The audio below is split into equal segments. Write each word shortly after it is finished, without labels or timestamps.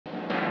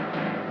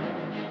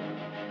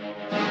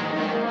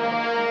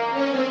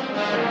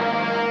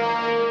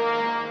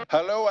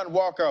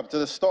welcome to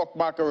the stock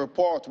market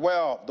report.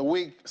 Well, the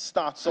week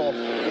starts off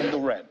in the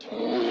red.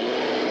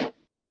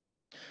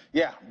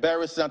 Yeah,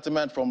 bearish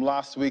sentiment from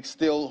last week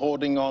still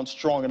holding on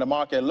strong in the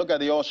market. Look at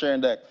the all share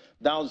index,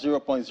 down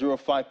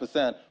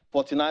 0.05%,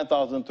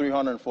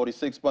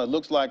 49,346 points.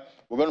 Looks like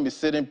we're going to be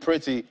sitting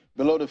pretty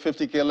below the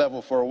 50K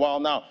level for a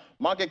while now.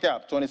 Market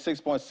cap,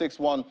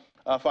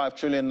 26.615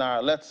 trillion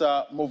naira. Let's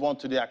move on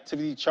to the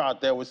activity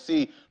chart there. We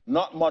see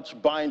not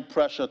much buying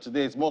pressure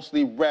today. It's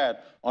mostly red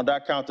on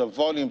that count of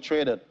volume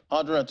traded,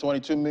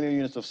 122 million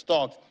units of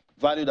stocks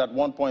valued at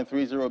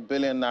 1.30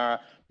 billion naira.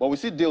 But we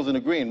see deals in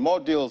the green, more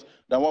deals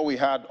than what we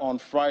had on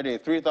Friday,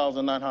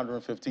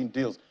 3,915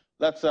 deals.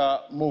 Let's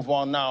move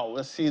on now.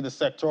 Let's see the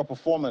sectoral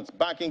performance.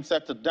 Banking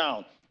sector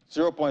down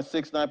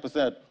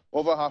 0.69%,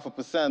 over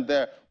 0.5%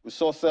 there. We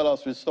saw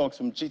sell-offs with stocks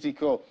from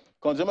GTCO.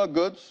 Consumer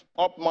goods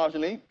up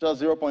marginally,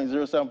 just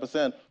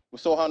 0.07%. We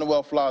saw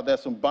Honeywell Flour there,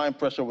 some buying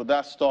pressure with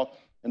that stock.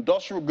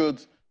 Industrial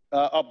goods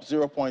up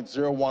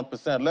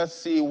 0.01%. Let's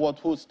see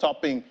who's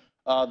topping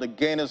the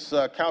gainers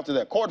counter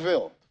there.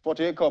 Cortville,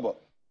 48 kobo,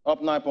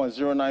 up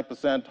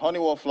 9.09%.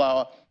 Honeywell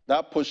Flour,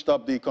 that pushed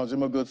up the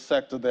consumer goods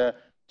sector there.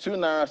 2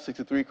 naira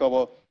 63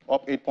 kobo,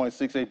 up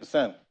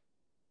 8.68%.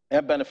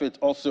 Air benefits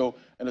also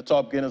in the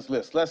top gainers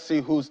list. Let's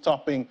see who's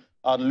topping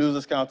the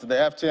losers counter. The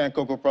FTN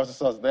cocoa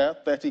processors there,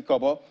 30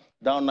 kobo,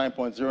 down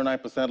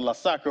 9.09%.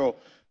 Lasacro,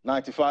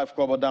 95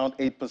 kobo, down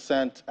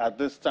 8% at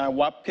this time.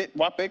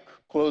 Wapik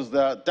closed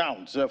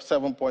down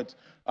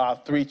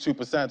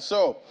 7.32%.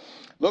 So,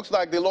 looks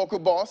like the local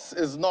boss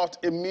is not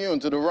immune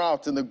to the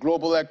rout in the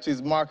global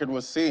equities market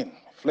we're seeing.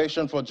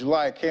 Inflation for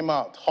July came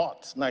out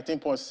hot,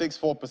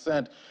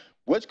 19.64%,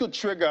 which could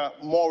trigger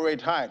more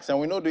rate hikes. And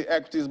we know the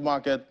equities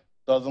market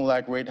doesn't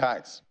like rate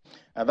hikes.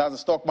 And that's the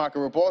stock market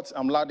report.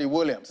 I'm Ladi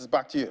Williams. It's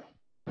back to you.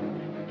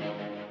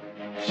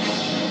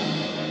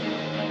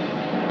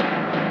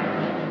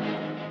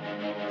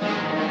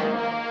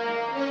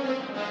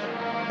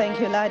 Thank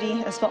you,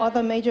 Ladi. As for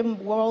other major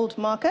world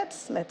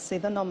markets, let's see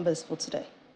the numbers for today.